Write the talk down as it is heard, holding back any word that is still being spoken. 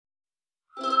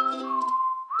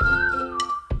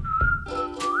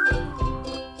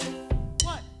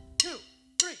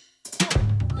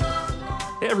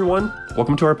everyone.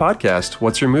 Welcome to our podcast,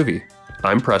 What's Your Movie?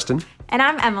 I'm Preston. And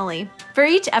I'm Emily. For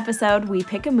each episode, we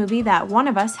pick a movie that one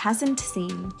of us hasn't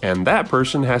seen. And that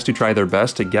person has to try their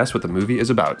best to guess what the movie is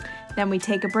about. Then we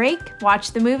take a break,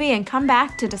 watch the movie, and come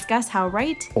back to discuss how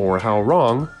right or how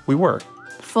wrong we were.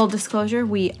 Full disclosure,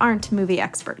 we aren't movie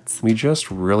experts. We just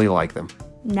really like them.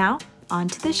 Now, on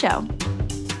to the show.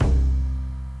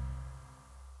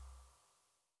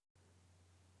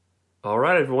 All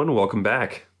right, everyone, welcome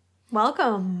back.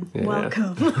 Welcome. Yeah.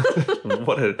 Welcome.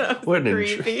 what an intro.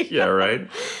 creepy. Yeah, right?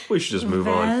 We should just move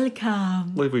on.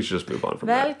 Welcome. We should just move on from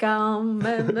that. Welcome.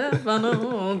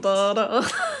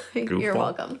 You're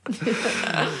welcome.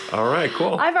 All right,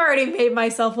 cool. I've already made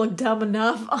myself look dumb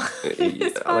enough on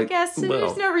this podcast, so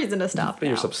there's no reason to stop Make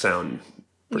now. yourself sound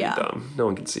pretty dumb. No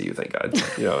one can see you, thank God.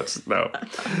 It's no.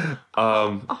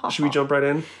 Should we jump right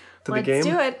in to the game? Let's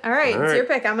do it. All right, it's your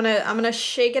pick. I'm gonna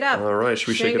shake it up. All right, should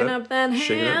we shake it up? Up that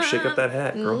hat. Shake up that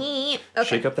hat, girl. Okay.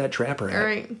 Shake up that trapper hat. All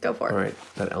right, go for it. All right,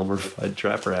 that Elmer Fudd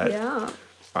trapper hat. Yeah.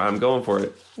 I'm going for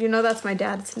it. You know that's my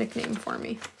dad's nickname for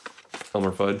me.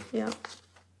 Elmer Fudd? Yeah.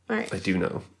 All right. I do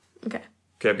know. Okay.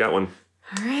 Okay, I've got one.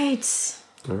 All right.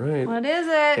 All right. What is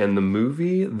it? And the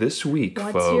movie this week,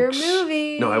 What's folks. your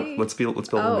movie? No, let's build a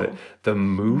bit. The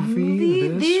movie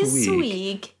this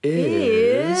week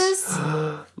is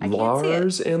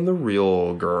Lars and the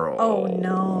Real Girl. Oh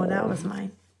no, that was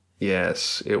mine.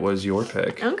 Yes, it was your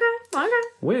pick. Okay.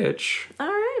 Which All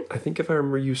right. I think if I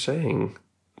remember you saying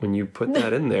when you put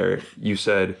that in there, you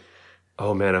said,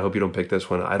 "Oh man, I hope you don't pick this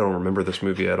one. I don't remember this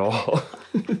movie at all."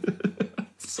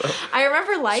 So, I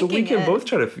remember liking it. so we can both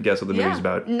try to guess what the movie's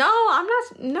about. No, I'm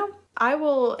not. No, I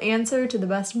will answer to the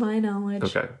best of my knowledge.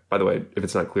 Okay. By the way, if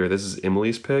it's not clear, this is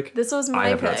Emily's pick. This was my pick. I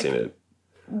have pick. not seen it.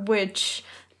 Which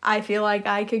I feel like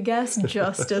I could guess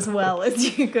just as well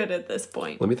as you could at this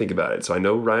point. Let me think about it. So I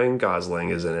know Ryan Gosling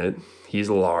is in it. He's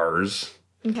Lars.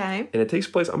 Okay. And it takes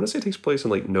place, I'm going to say it takes place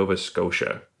in like Nova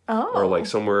Scotia. Oh. Or like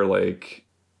somewhere like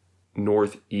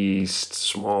northeast,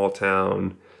 small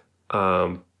town.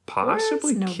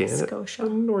 Possibly Nova Canada. Scotia?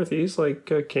 Northeast, like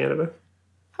Canada.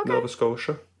 Okay. Nova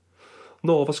Scotia. I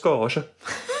have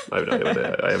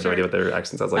no idea what their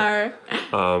accent sounds like. All right.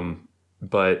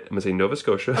 But I'm going to say Nova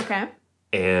Scotia. Okay.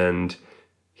 And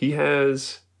he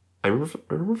has, I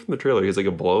remember from the trailer, he has like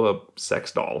a blow-up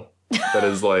sex doll that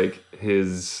is like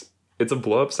it's a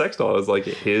blow-up sex doll. It's like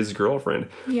his girlfriend.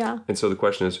 Yeah. And so the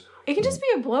question is, It can just be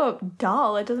a blow-up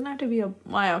doll. It doesn't have to be a...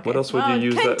 Why, okay. what else would you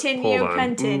use that? Hold on.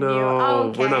 Continue. No,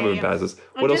 Okay. we're not moving past this.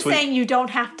 I'm just saying you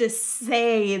don't have to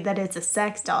say that it's a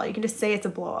sex doll. You can just say it's a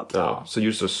blow-up doll. Oh, so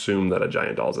you just assume that a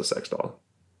giant doll is a sex doll.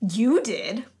 You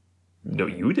did. No,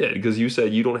 you did, because you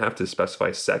said you don't have to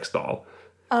specify sex doll.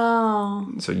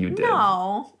 Oh. So you did.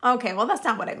 No. Okay, well, that's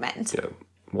not what I meant. Yeah.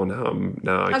 Well,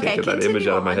 now I can't get that image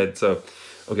out of my head. So,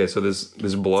 okay, so this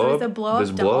blow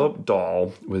up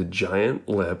doll with giant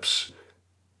lips,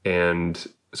 and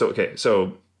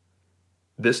so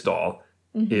this doll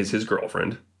is his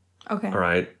girlfriend. Okay. All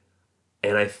right,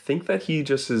 and I think that he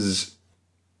just is.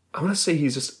 I want to say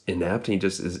he's just inept. And he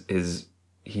just is.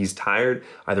 He's tired.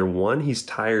 Either one, he's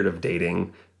tired of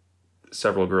dating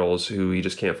several girls who he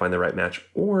just can't find the right match,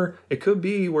 or it could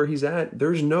be where he's at.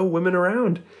 There's no women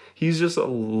around. He's just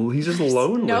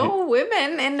lonely. No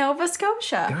women in Nova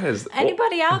Scotia. Guys,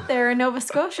 anybody out there in Nova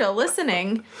Scotia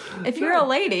listening, if you're a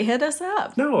lady, hit us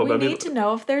up. No, we need to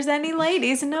know if there's any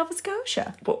ladies in Nova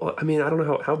Scotia. Well, I mean, I don't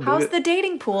know how big how's the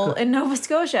dating pool in Nova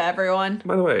Scotia, everyone?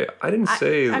 By the way, I didn't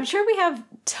say. I'm sure we have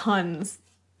tons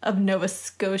of Nova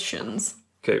Scotians.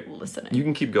 Okay, listening. You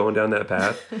can keep going down that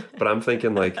path, but I'm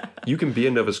thinking like you can be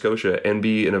in Nova Scotia and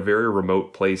be in a very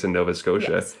remote place in Nova Scotia,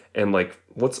 yes. And like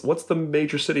what's the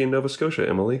major city in Nova Scotia,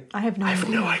 Emily? I have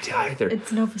no idea either.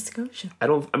 It's Nova Scotia.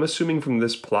 I'm assuming from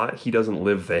this plot he doesn't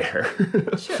live there.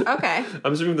 Sure. Okay.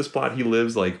 I'm assuming from this plot he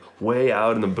lives like way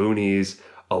out in the boonies,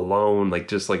 alone, like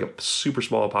just like a super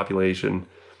small population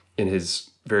in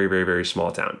his very, very, very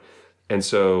small town, and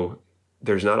so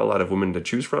there's not a lot of women to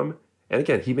choose from. And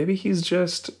again, he's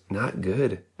just not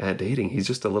good at dating. He's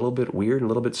just a little bit weird and a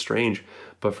little bit strange.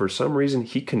 But for some reason,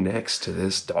 he connects to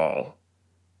this doll.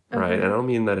 Right? And I don't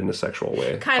mean that in a sexual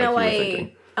way. Kind of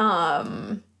like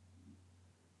the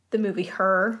movie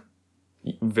Her.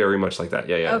 Very much like that.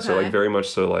 Yeah. Okay. So like very much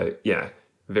so like, yeah.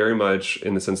 Very much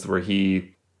in the sense where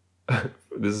he...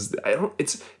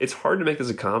 it's hard to make this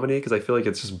a comedy because I feel like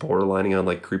it's just borderlining on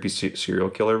like creepy serial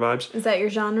killer vibes. Is that your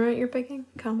genre you're picking?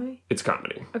 Comedy? It's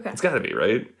comedy. Okay. It's gotta be,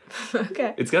 right?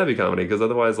 Okay. It's gotta be comedy because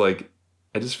otherwise like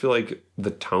I just feel like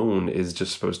the tone is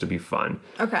just supposed to be fun.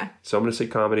 Okay. So I'm gonna say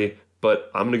comedy, but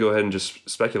I'm gonna go ahead and just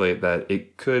speculate that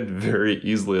it could very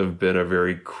easily have been a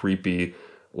very creepy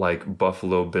like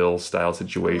Buffalo Bill style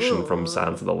situation from Ooh.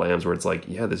 Silence of the Lambs, where it's like,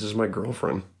 yeah, this is my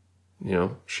girlfriend. You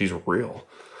know, she's real.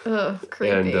 Ugh,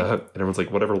 creepy. And everyone's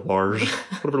like, whatever, Lars.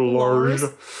 Whatever, Lars.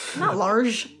 Not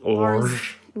Lars.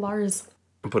 Lars.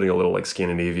 I'm putting a little like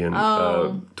Scandinavian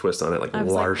twist on it, like I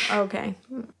was Lars. like, okay.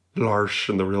 Lars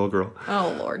and the real girl.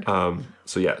 Oh, Lord.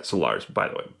 So Lars, by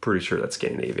the way, pretty sure that's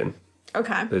Scandinavian.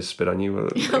 Okay. They spit on you.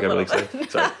 Like I really say.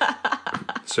 Sorry.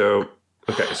 So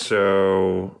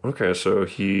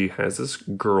he has this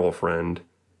girlfriend,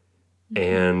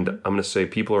 and I'm gonna say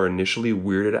people are initially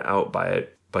weirded out by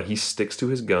it, but he sticks to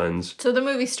his guns. So the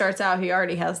movie starts out, he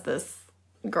already has this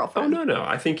girlfriend. Oh no!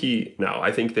 I think the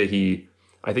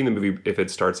movie, if it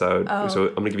starts out, so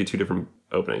I'm gonna give you two different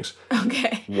openings.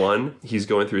 Okay. One, he's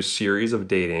going through a series of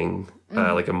dating,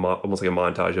 like almost like a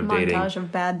montage of dating. Montage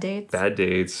of bad dates. Bad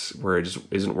dates where it just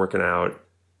isn't working out.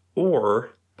 Or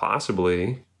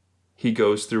possibly he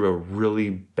goes through a really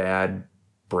bad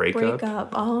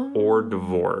breakup. Or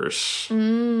divorce.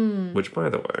 Which, by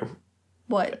the way,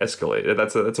 what? Escalated.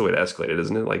 That's a way to escalate it,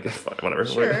 isn't it? Like, whatever.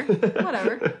 Sure.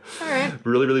 Whatever. All right.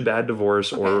 Really, really bad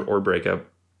divorce or breakup.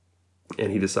 And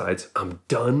he decides, I'm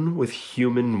done with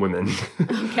human women.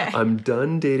 Okay. I'm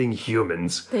done dating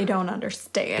humans. They don't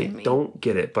understand They me. don't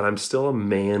get it, but I'm still a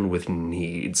man with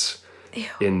needs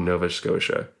in Nova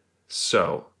Scotia.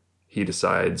 So he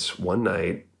decides one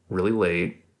night, really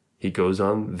late, he goes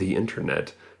on the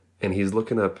internet and he's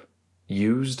looking up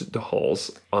used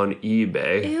dolls on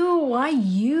eBay. Ew, why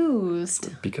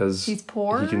used? Because he's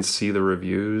poor? He can see the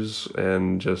reviews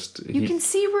and just You can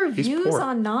see reviews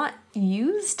on not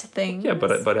used things. Yeah,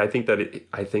 but I think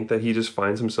that he just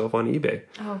finds himself on eBay.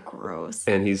 Oh, gross.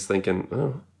 And he's thinking,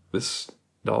 oh, this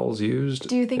doll's used.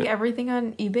 Do you think everything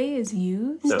on eBay is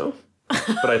used? No.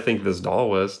 But I think this doll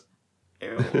was.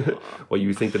 Well,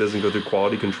 you think that doesn't go through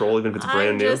quality control even if it's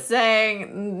brand new? I'm just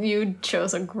saying you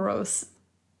chose a gross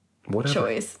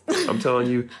choice. I'm telling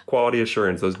you, quality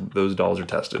assurance, those dolls are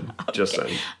tested. Okay. Just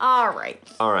saying. All right.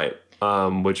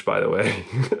 Which, by the way,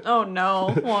 oh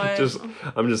no, what?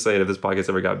 I'm just saying, if this podcast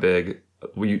ever got big,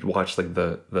 we watch like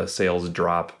the sales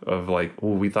drop of like,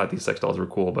 oh, we thought these sex dolls were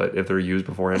cool, but if they're used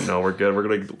beforehand, no, we're good. We're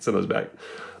gonna send those back.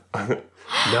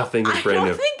 Nothing is brand new. I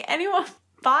don't think anyone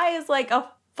buys like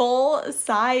a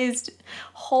full-sized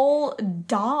whole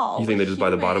doll. You think they just buy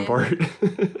the bottom part?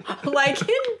 Like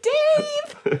in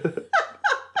Dave.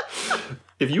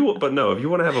 If you want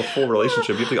to have a full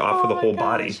relationship, you have to offer the whole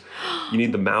body. You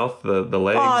need the mouth, the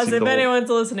legs. Pause. If anyone's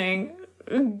listening,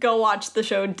 go watch the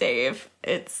show Dave.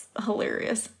 It's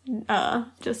hilarious.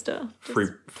 Just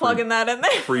plugging that in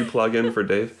there. Free plug-in for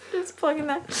Dave. Just plugging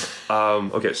that.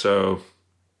 Okay, so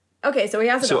he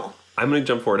has a doll. I'm going to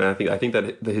jump forward, and I think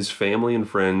that his family and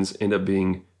friends end up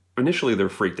being, initially they're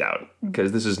freaked out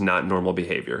because this is not normal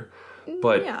behavior.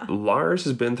 But Lars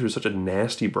has been through such a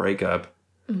nasty breakup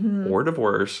or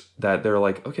divorce that they're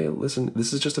like, okay, listen,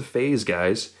 this is just a phase,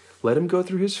 guys. Let him go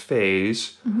through his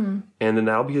phase, and then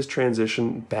that'll be his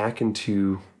transition back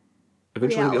into,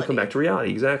 eventually he'll come back to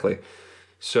reality. Exactly.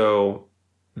 So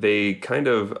they kind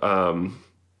of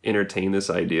entertain this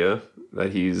idea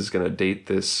that he's going to date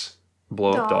this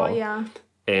blow-up doll. Yeah.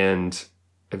 And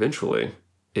eventually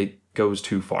it goes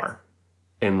too far.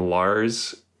 And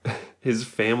Lars, his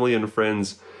family and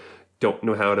friends don't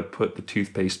know how to put the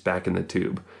toothpaste back in the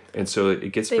tube. And so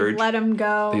it gets They let him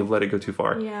go. They let it go too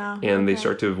far. Yeah. And they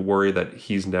start to worry that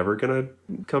he's never going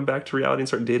to come back to reality and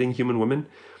start dating human women.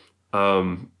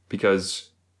 Because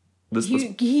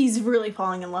he's really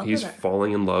falling in love with her. He's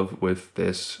falling in love with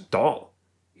this doll.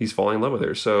 He's falling in love with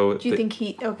her. So do you think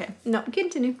okay. No,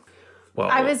 continue. Well,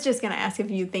 I was just going to ask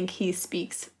if you think he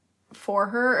speaks for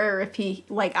her or if he,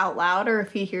 like, out loud or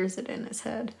if he hears it in his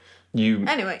head.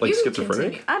 Anyway, like you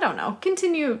schizophrenic? Continue. I don't know.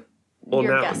 Continue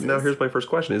your guesses. Now here's my first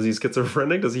question. Is he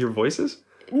schizophrenic? Does he hear voices?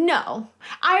 No.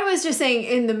 I was just saying,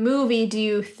 in the movie, do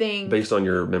you think... Based on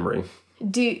your memory.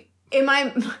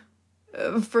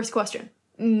 First question.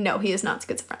 No, he is not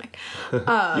schizophrenic.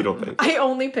 You don't think? I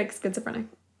only pick schizophrenic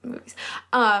movies.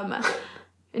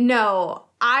 No,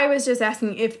 I was just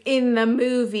asking if in the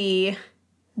movie,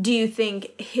 do you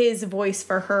think his voice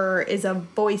for her is a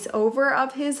voiceover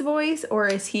of his voice, or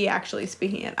is he actually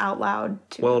speaking it out loud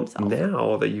to himself? Well,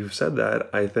 now that you've said that,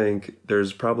 I think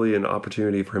there's probably an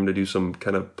opportunity for him to do some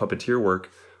kind of puppeteer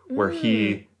work where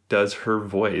he does her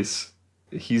voice.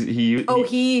 He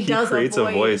creates a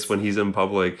voice when he's in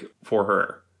public for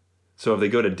her. So if they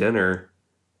go to dinner,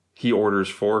 he orders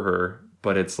for her,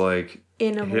 but it's like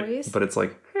in a voice. But it's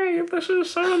like, hey, this is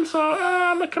so and so.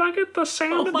 Can I get the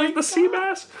salmon, the sea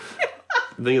bass?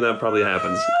 I think that probably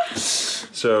happens.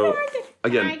 So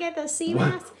again, Can I get the sea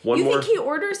bass? one You more- think he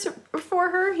orders for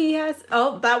her? He has.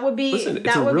 Oh, that would be Listen, it's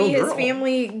that a would be real his girl.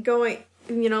 family going.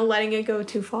 Letting it go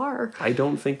too far. I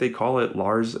don't think they call it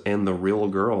Lars and the real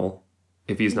girl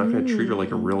if he's not going to treat her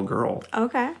like a real girl.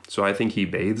 Okay. So I think he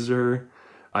bathes her.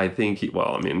 I think she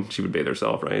would bathe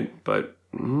herself, right? But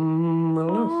I don't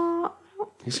know.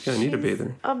 He's going to need a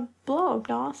bather. A blow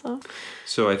also.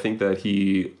 So I think that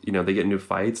they get into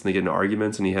fights and they get into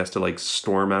arguments and he has to like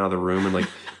storm out of the room and like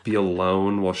be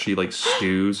alone while she like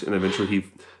stews. And eventually he,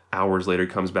 hours later,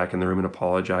 comes back in the room and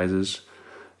apologizes,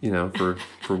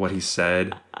 for what he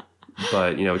said.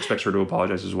 But, expects her to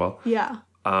apologize as well. Yeah.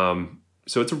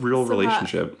 So it's a real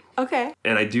relationship. Okay.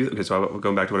 And so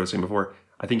going back to what I was saying before,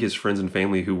 I think his friends and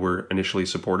family who were initially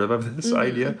supportive of this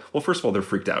idea, well, first of all, they're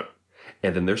freaked out.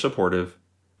 And then they're supportive.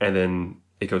 And then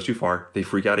it goes too far. They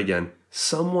freak out again.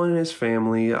 Someone in his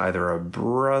family, either a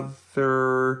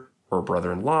brother or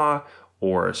brother-in-law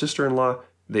or a sister-in-law,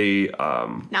 they...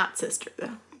 Not sister,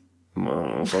 though.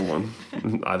 Well, someone.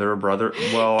 Either a brother...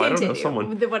 Well, I don't know,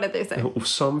 someone. What did they say?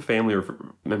 Some family or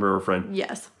member or friend.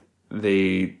 Yes.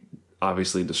 They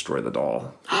obviously destroy the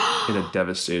doll in a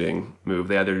devastating move.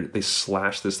 They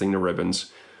slash this thing to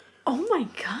ribbons, Oh my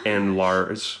god. and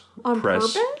Lars On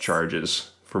press purpose?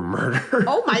 charges for murder.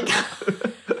 Oh my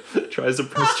god. Tries to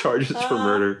press charges for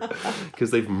murder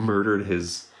because they've murdered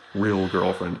his real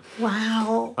girlfriend.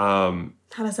 Wow.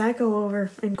 How does that go over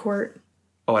in court?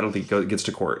 Oh, I don't think it gets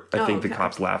to court. I think the okay.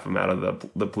 cops laugh him out of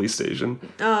the police station.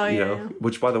 Oh, yeah.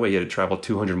 Which, by the way, he had to travel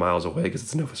 200 miles away because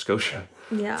it's Nova Scotia.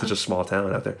 Yeah. Such a small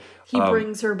town out there. He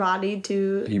brings her body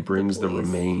to. He brings the police.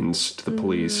 remains to the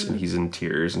police, and he's in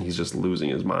tears, and he's just losing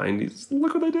his mind. He's,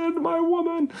 look what they did to my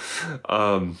woman.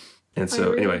 And so,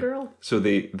 real anyway, girl. so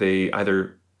they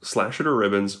either slash her to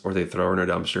ribbons, or they throw her in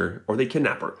a dumpster, or they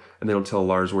kidnap her, and they don't tell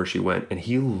Lars where she went, and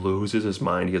he loses his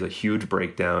mind. He has a huge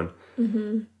breakdown.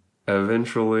 Mm-hmm.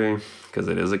 Eventually, because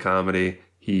it is a comedy,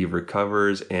 he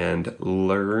recovers and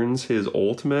learns his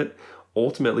ultimate.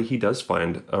 Ultimately, he does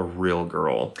find a real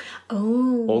girl.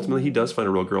 Oh. Ultimately, he does find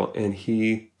a real girl, and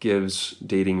he gives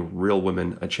dating real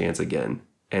women a chance again.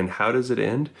 And how does it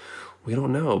end? We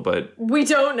don't know, but... We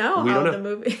don't know don't know. the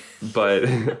movie...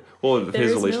 But, well, his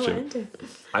There's relationship. no ending.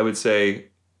 I would say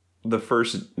the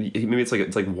first... Maybe it's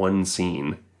like one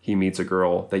scene. He meets a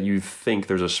girl that you think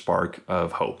there's a spark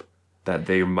of hope. That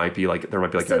there might be like So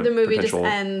a the movie potential...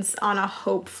 just ends on a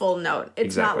hopeful note. It's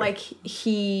Exactly. not like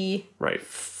he Right.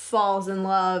 falls in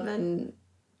love and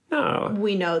No.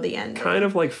 we know the ending. Kind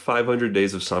of like 500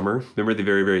 Days of Summer. Remember at the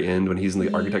very, very end when he's in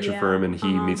the architecture Yeah, firm and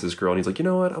he meets this girl and he's like, you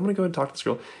know what? I'm going to go and talk to this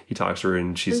girl. He talks to her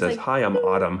and she says, like, hi, I'm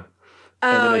Autumn.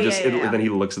 Oh, And then yeah. and then he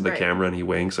looks at the Right. camera and he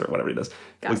winks or whatever he does.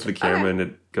 Looks at the Gotcha. camera Okay. and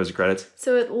it goes to credits.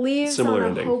 So it leaves Similar on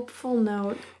ending. a hopeful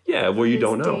note. Yeah, well, you His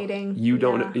don't know. dating, You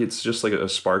don't. yeah. It's just like a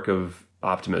spark of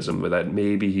optimism with that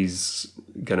maybe he's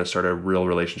going to start a real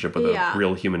relationship with Yeah. a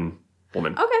real human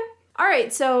woman. Okay. All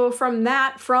right. So from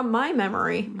my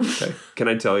memory. Okay. Can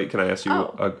I ask you?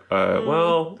 Oh.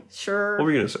 Well, Sure. what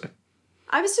were you going to say?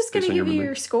 I was just going to Based on give your you memory.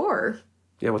 your score.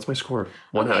 Yeah, what's my score?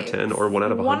 1 out of Okay. 10 or 1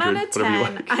 out of 100? 1 out of 10.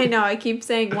 Whatever you like. I know. I keep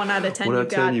saying 1 out of 10. 1 out of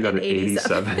 10, you got an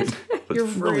 87. 87. That's You're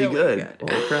really really good. good.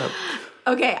 Holy crap.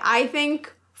 Okay. I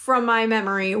think from my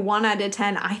memory, 1 out of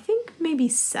 10, I think maybe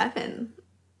 7.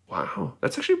 Wow.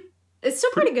 That's actually It's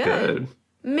still pretty good. good.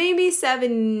 Maybe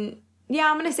 7. Yeah,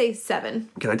 I'm going to say 7.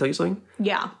 Can I tell you something?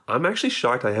 Yeah. I'm actually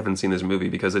shocked I haven't seen this movie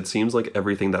because it seems like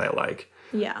everything that I like.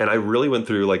 Yeah. And I really went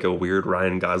through like a weird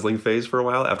Ryan Gosling phase for a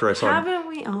while after I saw him. Haven't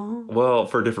we all? Well,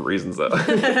 for different reasons though.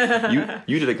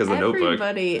 you did it because of the Notebook.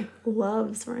 Everybody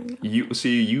loves Ryan.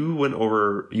 You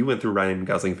went through Ryan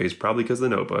Gosling phase probably because of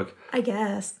the Notebook. I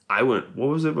guess. What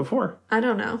was it before? I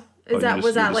don't know. Oh,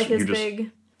 Was that like his you just-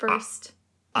 big first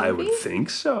I would movie? think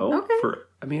so. Okay.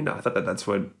 I thought that's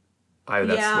what what I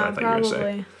thought probably. you were gonna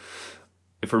say.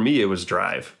 For me, it was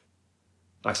Drive.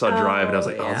 I saw Drive and I was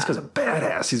like, oh, this yeah. guy's a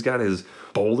badass. He's got his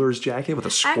bowler's jacket with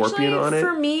a scorpion Actually, on it.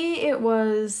 for me, it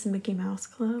was Mickey Mouse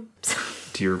Club. I'm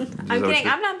kidding.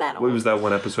 I'm not that old. What was that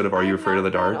one episode of Are You I'm Afraid of the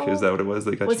not that Dark? Is that what it was?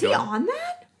 That got Was you he going? on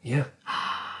that? Yeah.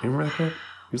 You remember that crap? He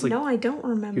was like, No, I don't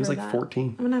remember. he was like that.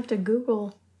 14. I'm gonna have to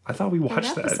Google I thought we that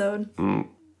watched that. episode. No,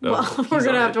 Well, he's we're on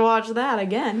gonna have it. to watch that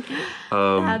again.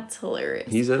 That's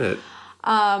hilarious. He's in it.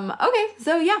 Okay,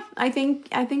 so yeah, I think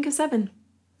a 7.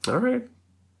 All right.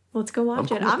 Let's go watch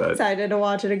cool it. with I'm that. excited to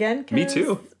watch it again. Me 'cause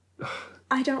too.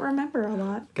 I don't remember a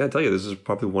lot. Gotta tell you, this is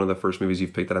probably one of the first movies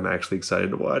you've picked that I'm actually excited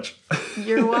to watch.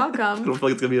 You're I welcome. don't feel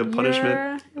like it's gonna be a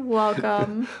punishment. You're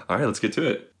welcome. All right, let's get to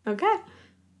it. Okay.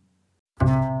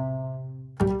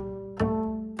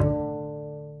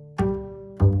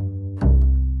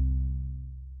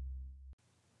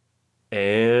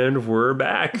 And And we're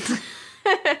back.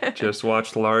 Just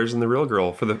watched Lars and the Real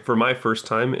Girl for my first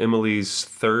time, Emily's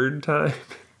third time.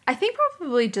 I think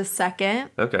probably just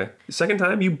second. Okay. Second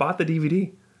time you bought the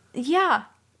DVD. Yeah.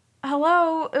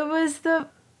 Hello. It was the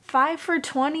 5 for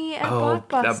 $20 at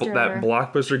Blockbuster. That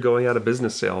Blockbuster going out of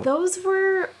business sale. Those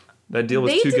were... That deal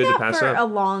was too good to pass They did up. that for a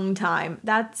long time.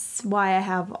 That's why I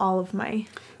have all of my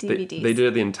DVDs. They did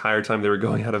it the entire time they were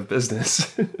going out of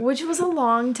business. Which was a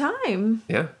long time.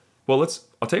 Yeah. Well,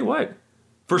 I'll tell you what.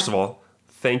 First of all,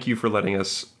 thank you for letting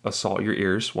us assault your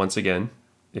ears once again,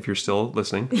 if you're still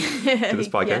listening to this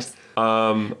podcast.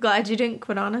 Yes. Glad you didn't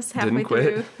quit on us halfway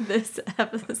through this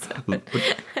episode.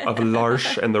 Of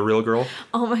Lars and the Real Girl.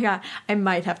 Oh my God. I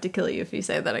might have to kill you if you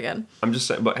say that again. I'm just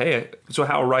saying, but hey, so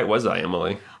how right was I,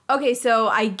 Emily? Okay, so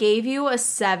I gave you a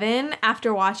 7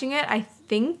 after watching it. I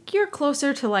think you're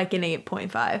closer to like an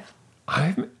 8.5.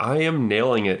 I am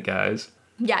nailing it, guys.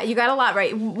 Yeah, you got a lot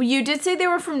right. You did say they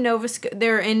were from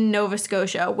they're in Nova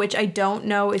Scotia, which I don't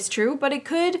know is true, but it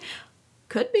could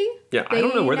be. Yeah, I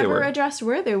don't know where they were. They never addressed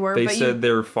where they were. They said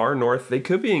they were far north. They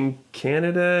could be in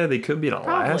Canada. They could be in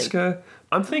Alaska. Probably.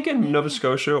 I'm thinking Nova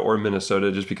Scotia or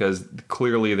Minnesota, just because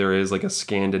clearly there is like a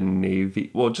Scandinavian.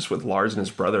 Well, just with Lars and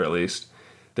his brother, at least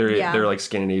they're like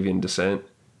Scandinavian descent.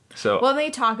 So well,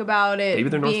 they talk about it maybe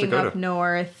they're North being Dakota. up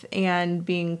north and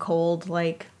being cold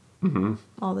like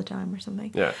all the time or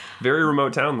something. Yeah, very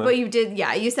remote town though. But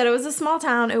you said it was a small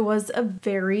town. It was a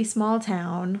very small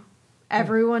town.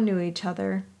 Everyone knew each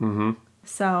other. Mm-hmm.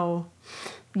 So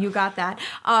you got that.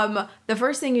 The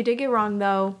first thing you did get wrong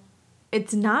though,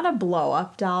 it's not a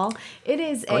blow-up doll. It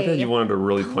is I like that you wanted to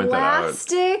really point that out.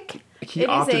 Plastic. He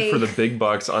opted for the big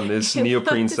bucks on this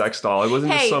neoprene sex doll. It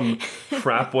wasn't just some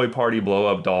frat boy party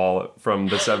blow-up doll from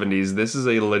the 70s. This is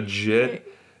a legit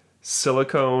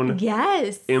silicone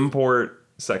import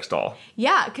sex doll.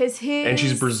 Yeah, because and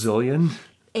she's Brazilian.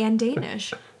 And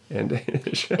Danish.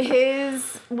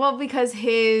 Because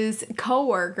his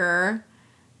coworker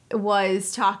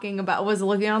was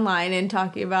looking online and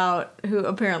talking about who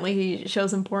apparently he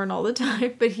shows him porn all the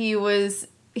time, but he was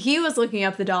looking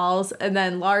up the dolls, and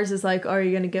then Lars is like, are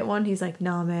you gonna get one? He's like,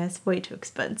 nah man, it's way too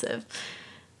expensive.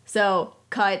 So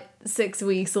cut 6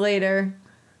 weeks later,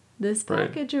 this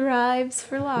package arrives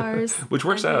for Lars. Which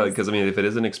works out, because I mean, if it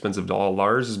is an expensive doll,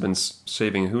 Lars has been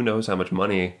saving who knows how much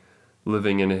money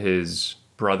living in his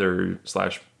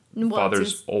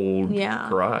brother/father's old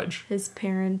garage. His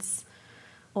parents'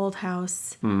 old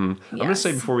house. Mm-hmm. Yes. I'm going to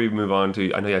say before we move on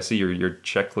to, I see your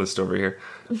checklist over here.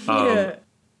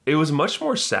 It was much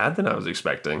more sad than I was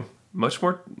expecting. Much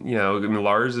more,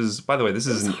 Lars is, by the way, this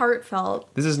is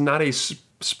heartfelt. This is not a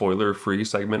spoiler-free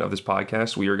segment of this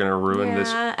podcast. We are going to ruin this.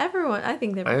 Yeah, everyone. I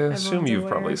think I assume you've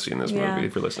probably seen this movie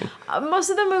if you're listening. Most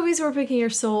of the movies we're picking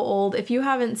are so old. If you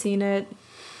haven't seen it,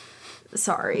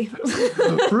 sorry.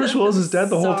 Bruce Willis is dead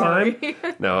the whole time?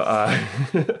 No,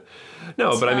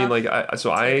 no, but I mean, like,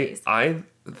 I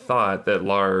thought that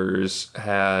Lars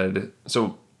had,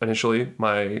 so initially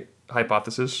my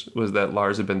hypothesis was that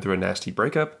Lars had been through a nasty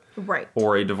breakup. Right.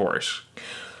 Or a divorce.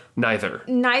 Neither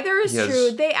is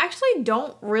true. They actually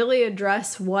don't really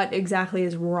address what exactly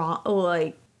is wrong,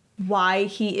 like why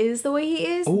he is the way he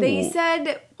is. Ooh. They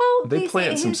said, well, they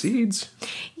plant some seeds.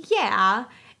 Yeah.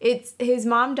 It's his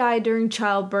mom died during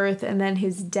childbirth, and then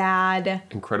his dad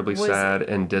incredibly sad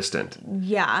and distant.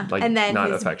 Yeah, like, and then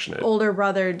not his affectionate. Older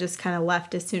brother just kind of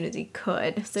left as soon as he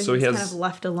could, so he was kind of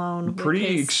left alone. Pretty with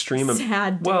his extreme,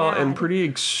 sad dad. and pretty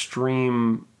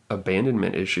extreme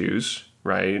abandonment issues,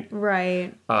 right?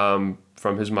 Right.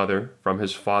 From his mother, from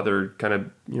his father, kind of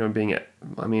being,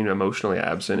 emotionally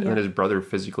absent, and then his brother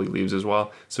physically leaves as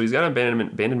well. So he's got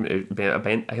abandonment. Let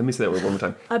me say that word one more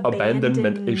time.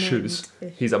 Abandonment issues.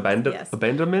 He's abandoned. Yes.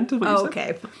 Abandonment.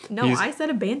 Okay. No, I said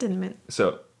abandonment.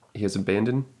 So he has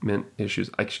abandonment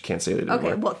issues. I can't say that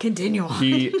anymore. Okay, well, continue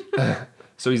on.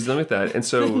 So he's done with that, and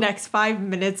so the next 5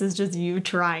 minutes is just you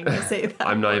trying to say that.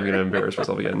 I'm not even going to embarrass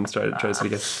myself again and try to say it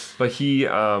again. But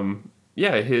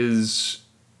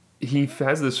he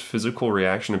has this physical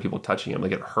reaction to people touching him,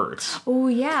 like it hurts. Oh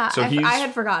yeah, so I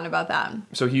had forgotten about that.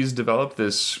 So he's developed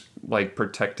this like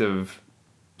protective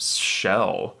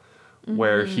shell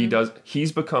where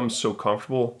he's become so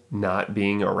comfortable not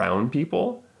being around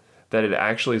people that it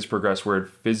actually has progressed where it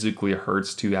physically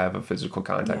hurts to have a physical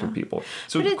contact with people.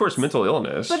 So of course mental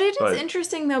illness. But it is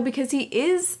interesting though, because he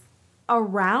is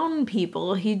around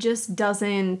people, he just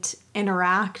doesn't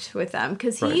interact with them,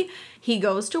 because he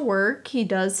goes to work, he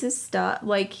does his stuff,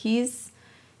 like he's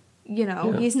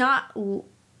he's not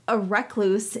a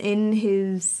recluse in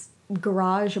his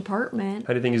garage apartment.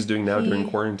 How do you think he's doing now during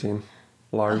quarantine,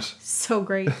 Lars? So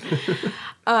great.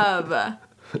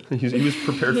 He was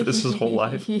prepared for this his whole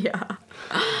life. Yeah.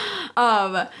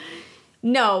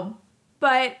 No,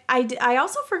 but I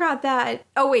also forgot that.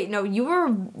 Oh wait, no, you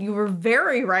were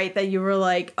very right that you were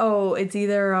like, oh, it's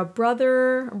either a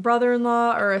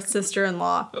brother-in-law, or a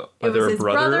sister-in-law. Either a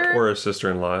brother or a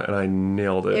sister-in-law, and I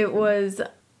nailed it. It was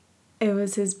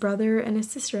his brother and his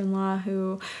sister-in-law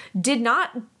who did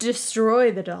not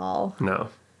destroy the doll. No.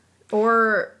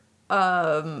 Or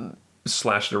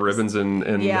slash the ribbons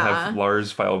and Yeah. have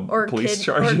Lars file or police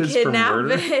charges for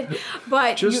murder. it.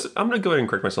 But I'm going to go ahead and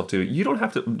correct myself too. You don't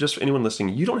have to, just for anyone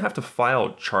listening, you don't have to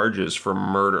file charges for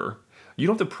murder. You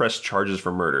don't have to press charges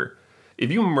for murder. If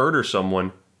you murder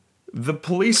someone, the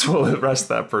police will arrest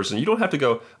that person. You don't have to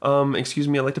go, excuse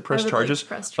me, I'd like to press charges.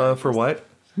 For what?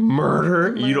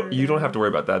 Murder. You don't have to worry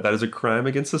about that. That is a crime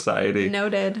against society.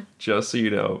 Noted. Just so you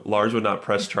know, Lars would not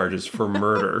press charges for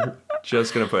murder.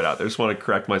 Just gonna put it out there. Just want to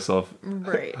correct myself.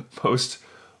 Right.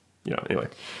 Anyway.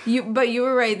 But you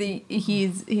were right that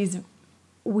he's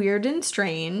weird and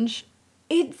strange.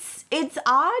 It's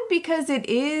odd because it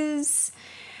is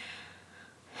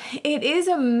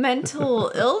a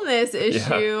mental illness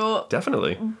issue. Yeah,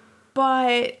 definitely.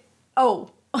 But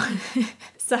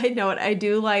side note, I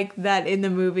do like that in the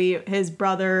movie his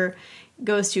brother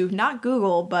goes to not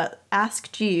Google but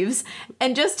Ask Jeeves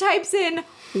and just types in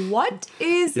what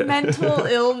is mental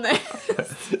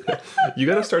illness. You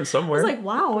gotta start somewhere. I was like,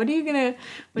 wow, what are you gonna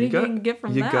get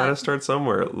from that? You gotta start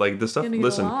somewhere. Like the stuff.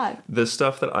 Listen, the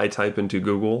stuff that I type into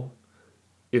Google.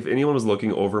 If anyone was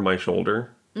looking over my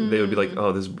shoulder, they would be like,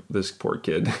 "Oh, this poor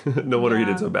kid. No wonder he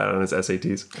did so bad on his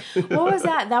SATs." What was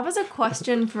that? That was a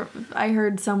question I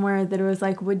heard somewhere that it was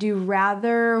like, would you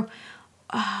rather?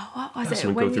 What was it?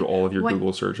 So go through all of your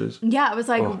Google searches. Yeah, it was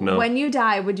like, when you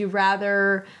die, would you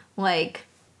rather like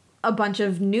a bunch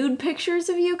of nude pictures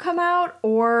of you come out,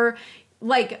 or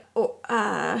like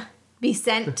be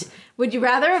sent? Would you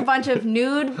rather a bunch of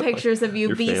nude pictures of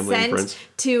you be sent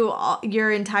to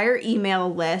your entire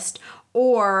email list,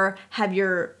 or have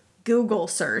your Google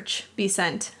search be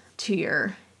sent to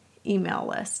your email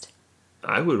list?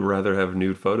 I would rather have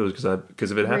nude photos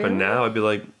because if it happened now, I'd be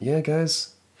like, yeah,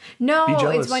 guys. No,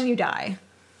 it's when you die.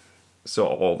 So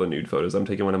all the nude photos I'm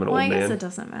taking when I'm an old man. I guess it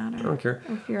doesn't matter. I don't care.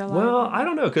 If you're alive. Well, I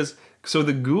don't know so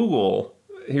the Google.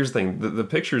 Here's the thing: the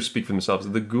pictures speak for themselves.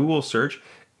 The Google search,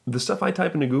 the stuff I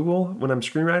type into Google when I'm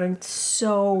screenwriting,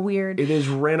 so weird. It is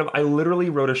random. I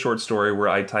literally wrote a short story where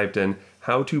I typed in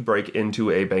how to break into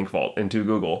a bank vault into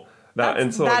Google.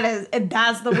 That's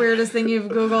the weirdest thing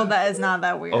you've Googled. That is not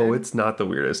that weird. Oh, it's not the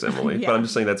weirdest, Emily. Yeah. But I'm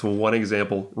just saying that's one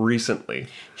example recently.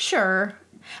 Sure.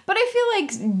 But I feel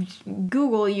like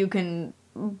Google you can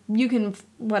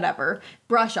whatever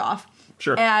brush off.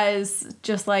 Sure. As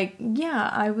just like, yeah,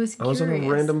 I was curious. I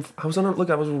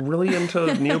was really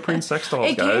into neoprene sex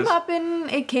dolls, guys.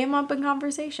 It came up in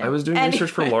conversation. I was doing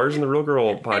research for Lars and the Real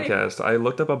Girl podcast. I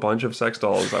looked up a bunch of sex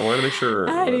dolls. I wanted to make sure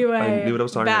I knew what I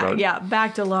was talking about. Yeah,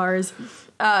 back to Lars.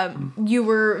 You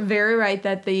were very right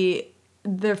that the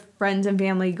friends and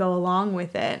family go along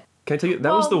with it. Can I tell you,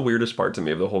 that was the weirdest part to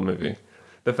me of the whole movie.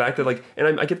 The fact that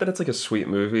and I get that it's like a sweet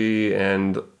movie,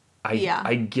 and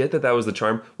I get that was the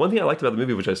charm. One thing I liked about the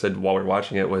movie, which I said while we were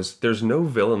watching it, was there's no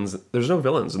villains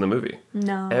in the movie.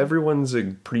 No. Everyone's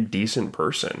a pretty decent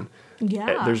person.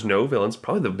 Yeah. There's no villains.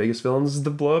 Probably the biggest villains is the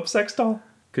blow up sex doll.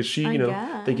 Because she,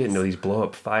 they get into these blow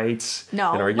up fights and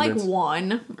arguments. Like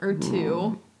one or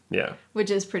two. Yeah. Which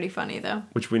is pretty funny, though.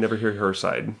 Which we never hear her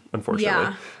side, unfortunately.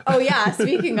 Yeah. Oh, yeah.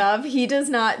 Speaking of, he does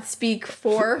not speak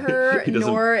for her,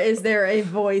 nor is there a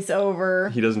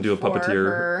voiceover. He doesn't do a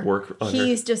puppeteer work on her.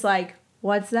 He's just like,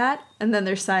 what's that? And then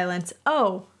there's silence.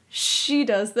 Oh, she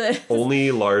does this.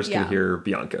 Only Lars can hear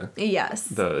Bianca. Yes.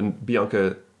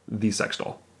 Bianca, the sex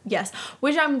doll. Yes.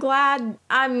 Which I'm glad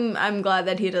glad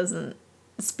that he doesn't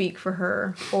speak for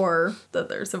her, or that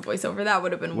there's a voiceover. That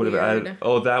would have been weird.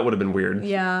 That would have been weird.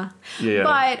 Yeah. Yeah.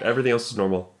 But everything else is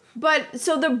normal. But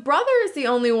so the brother is the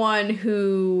only one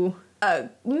who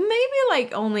maybe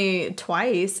like only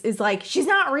twice is like, she's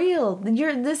not real.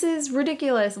 This is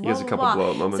ridiculous. Blah, he has a couple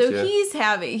blow up moments. So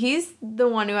he's the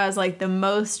one who has like the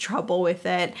most trouble with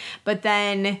it. But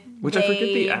then I forget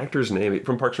the actor's name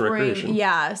from Parks and Recreation.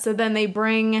 Yeah. So then they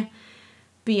bring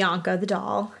Bianca the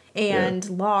doll and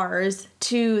Lars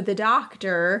to the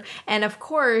doctor, and of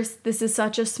course this is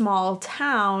such a small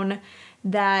town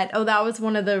that was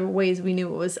one of the ways we knew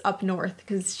it was up north,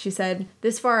 because she said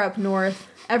this far up north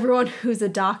everyone who's a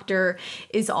doctor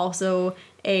is also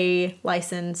a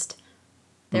licensed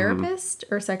therapist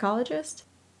or psychologist.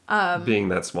 Being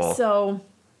that small, so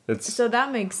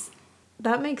that makes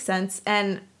sense.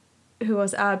 And who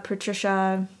was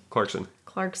Patricia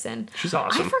Clarkson. She's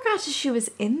awesome. I forgot she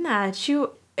was in that. She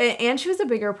was a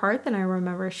bigger part than I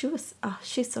remember. She's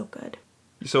so good.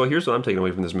 So here's what I'm taking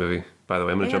away from this movie. By the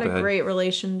way, I'm going to jump ahead. They had a great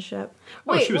relationship.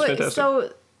 She was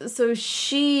fantastic. So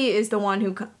she is the one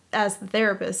who, as the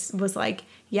therapist, was like,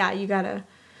 yeah, you got to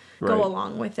go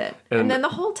along with it. And then the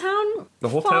whole town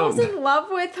falls in love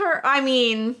with her. I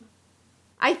mean,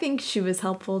 I think she was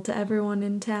helpful to everyone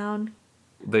in town.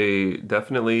 They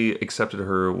definitely accepted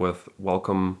her with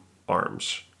welcome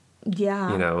arms.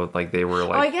 Yeah. You know, like they were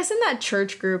like... Oh, I guess in that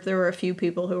church group, there were a few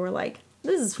people who were like,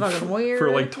 this is fucking weird.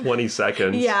 For like 20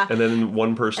 seconds. Yeah. And then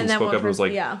one person spoke up and was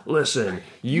like, listen,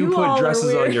 you put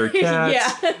dresses on your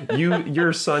cats.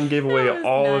 Your son gave away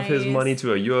all of his money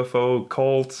to a UFO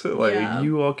cult. Like,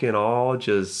 you all can all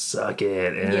just suck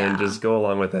it and just go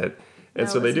along with it. And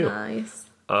so they do. Nice.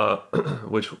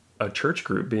 Which a church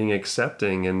group being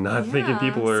accepting and not thinking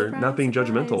people are not being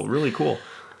judgmental. Really cool.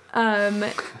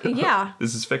 Yeah.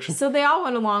 This is fiction. So they all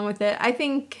went along with it. I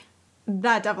think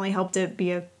that definitely helped it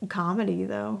be a comedy,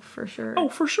 though, for sure. Oh,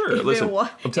 for sure. Listen,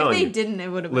 I'm telling you. If they didn't, it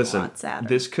would have been a lot sadder.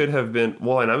 This could have been...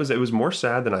 Well, and it was more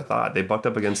sad than I thought. They bucked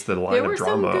up against the line of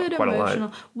drama quite a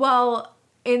lot. Well,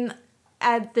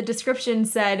 at the description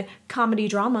said comedy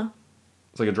drama.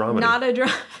 It's like a drama. Not a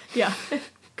drama. Yeah.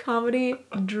 Comedy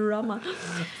drama.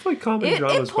 I feel like comedy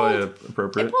drama is probably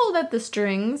appropriate. It pulled at the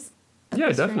strings.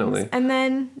 Yeah, definitely. And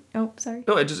then... Oh, sorry.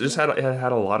 No, it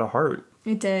had a lot of heart.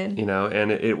 It did. You know,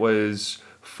 and it was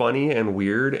funny and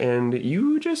weird, and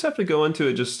you just have to go into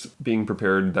it just being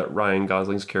prepared that Ryan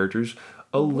Gosling's character's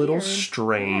a little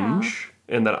strange,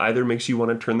 and that either makes you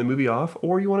want to turn the movie off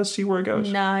or you want to see where it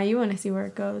goes. Nah, you want to see where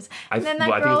it goes. And then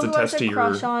that girl who has a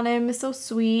crush on him is so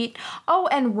sweet. Oh,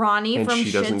 and Ronnie from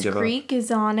Schitt's Creek is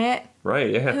on it.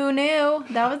 Right, yeah. Who knew?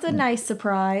 That was a nice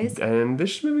surprise. And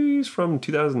this movie is from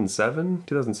 2007,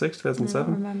 2006, 2007. I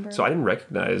don't remember. So I didn't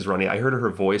recognize Ronnie. I heard her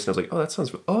voice and I was like, oh, that sounds...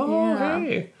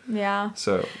 hey. Yeah.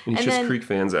 So, Schitt's Creek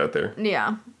fans out there.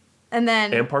 Yeah.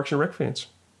 And Parks and Rec fans.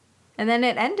 And then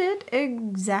it ended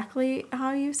exactly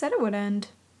how you said it would end.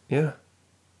 Yeah.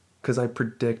 Because I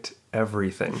predict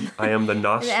everything. I am the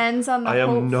It ends on the I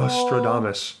am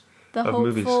Nostradamus of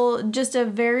movies. Just a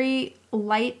very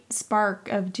light spark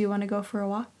of, do you want to go for a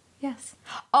walk? Yes.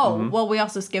 Oh, well, we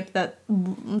also skipped that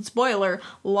spoiler.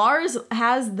 Lars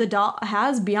has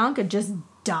Bianca just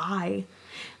die.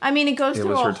 I mean, it goes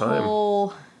through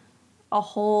a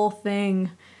whole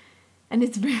thing. And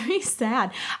it's very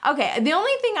sad. Okay, the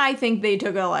only thing I think they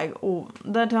took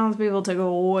the townspeople took it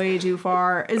way too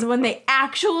far is when they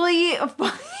actually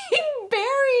fucking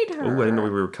buried her. Oh, I didn't know we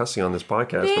were cussing on this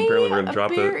podcast. Apparently we're going to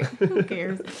drop it. Who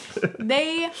cares?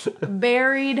 They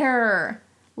buried her.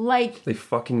 Like, they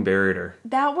fucking buried her.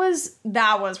 That was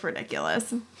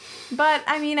ridiculous. But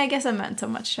I mean, I guess it meant so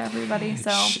much to everybody.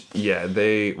 So yeah, and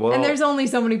there's only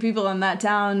so many people in that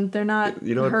town. They're not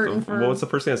hurting for. What was the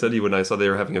first thing I said to you when I saw they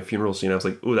were having a funeral scene? I was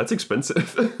like, "Ooh, that's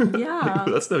expensive." Yeah,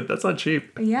 that's not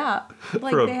cheap. Yeah,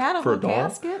 like they had a whole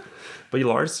casket. But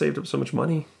Lars saved up so much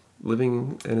money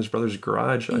living in his brother's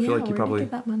garage. I feel like he probably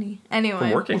get that money anyway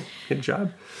from working, get a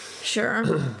job. Sure.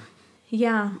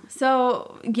 Yeah.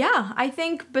 So, yeah, I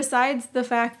think besides the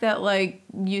fact that, like,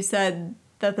 you said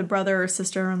that the brother or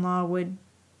sister-in-law would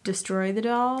destroy the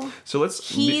doll. So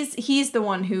he's the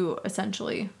one who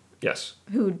essentially... Yes.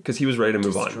 Because he was ready to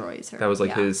move on. Her. That was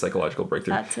like his psychological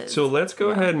breakthrough. That's his. So let's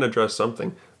go ahead and address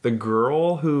something. The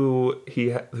girl who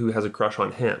has a crush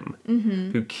on him,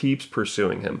 who keeps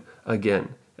pursuing him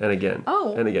again and again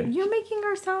and again. You're making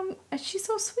her sound... She's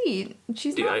so sweet.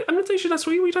 I'm not saying she's not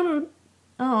sweet. What are you talking about?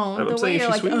 Oh, I'm the way you're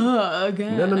like,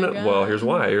 again. No. Well, here's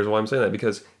why. Here's why I'm saying that.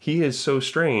 Because he is so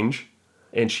strange,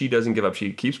 and she doesn't give up.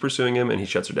 She keeps pursuing him, and he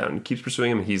shuts her down. And keeps pursuing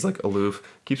him, and he's like aloof.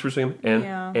 Keeps pursuing him,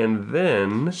 and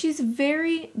then she's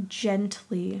very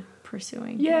gently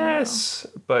pursuing. Yes,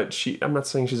 but I'm not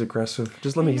saying she's aggressive.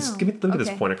 Just let me get this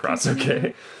point across,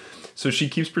 okay? So she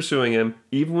keeps pursuing him,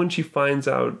 even when she finds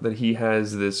out that he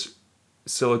has this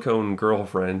silicone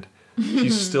girlfriend. She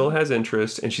still has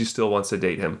interest, and she still wants to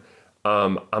date him.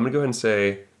 I'm going to go ahead and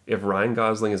say, if Ryan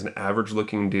Gosling is an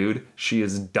average-looking dude, she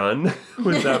is done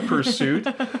with that pursuit.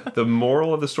 The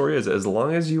moral of the story is, as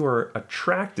long as you are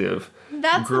attractive,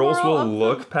 girls will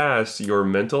look past your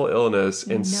mental illness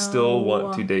and still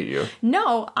want to date you.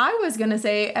 No, I was going to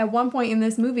say, at one point in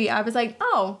this movie, I was like,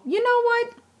 oh, you know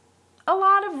what? A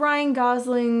lot of Ryan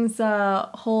Gosling's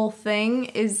whole thing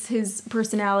is his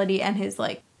personality and his,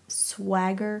 like,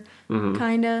 swagger,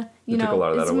 kind of. You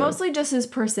know, it's mostly just his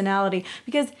personality.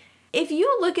 Because if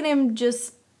you look at him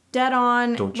just dead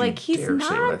on, he's not...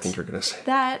 Say what I think you're gonna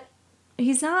say.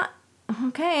 He's not...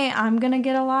 okay, I'm gonna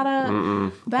get a lot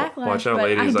of backlash. Watch out, but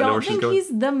ladies. I I know don't where she's think going.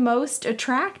 he's the most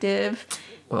attractive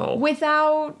Well,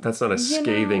 without. that's not a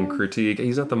scathing critique.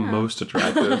 He's not the most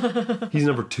attractive. He's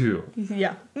number 2.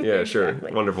 Yeah. Yeah, sure.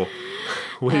 Exactly. Wonderful.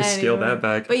 Way to scale Anyway. that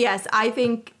back. But yes, I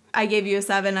think I gave you a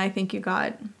 7. I think you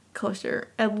got closer,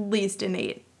 at least an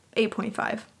 8,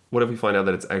 8.5. What if we find out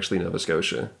that it's actually Nova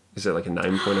Scotia? Is it like a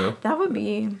 9.0? That would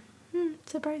be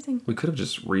surprising. We could have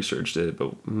just researched it,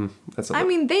 but that's not. I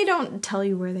mean, they don't tell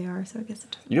you where they are, so I guess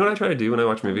it doesn't. You know what I try to do when I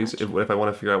watch movies? If I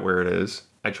want to figure out where it is,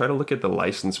 I try to look at the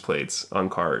license plates on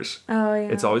cars. Oh, yeah.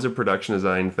 It's always a production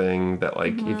design thing that,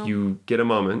 like, if you get a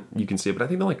moment, you can see it. But I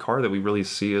think the only car that we really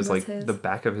see is, like, his. the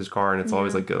back of his car, and it's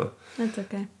always, like, a That's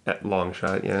okay. long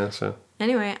shot. Yeah, so.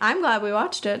 Anyway, I'm glad we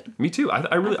watched it. Me too.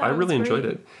 I really thought it was enjoyed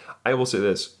great. it. I will say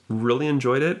this. Really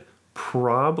enjoyed it.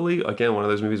 Probably, again, one of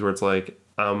those movies where it's like,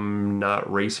 I'm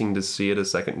not racing to see it a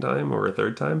second time or a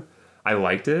third time. I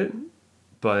liked it,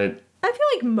 but I feel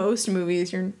like most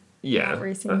movies you're yeah, not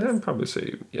racing. I'd probably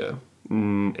say,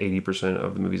 80%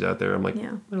 of the movies out there, I'm like,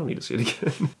 Yeah. I don't need to see it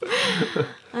again.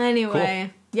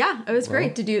 Anyway, yeah, it was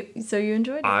great. Did you? So you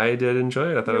enjoyed it? I did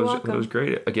enjoy it. I thought You're it was welcome.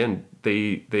 great. Again,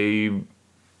 the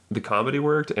comedy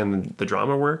worked and the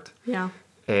drama worked, Yeah.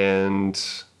 and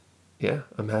yeah,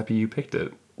 I'm happy you picked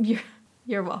it.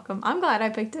 You're welcome. I'm glad I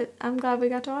picked it. I'm glad we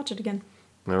got to watch it again.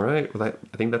 All right, well,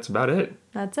 I think that's about it.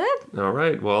 That's it. All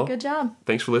right, well, Good job.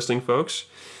 thanks for listening, folks.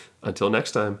 Until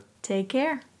next time, Take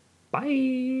care.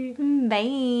 bye.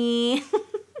 Bye.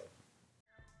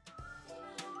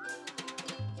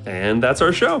 And that's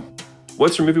our show.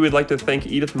 What's Your Movie? We'd like to thank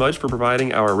Edith Mudge for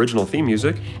providing our original theme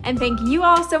music. And thank you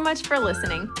all so much for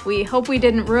listening. We hope we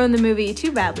didn't ruin the movie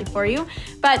too badly for you,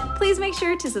 but please make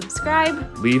sure to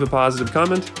subscribe, Leave a positive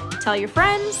comment, tell your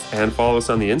friends. and follow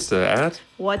us on the Insta at,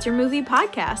 What's Your Movie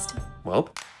podcast? well,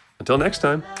 until next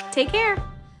time. Take care.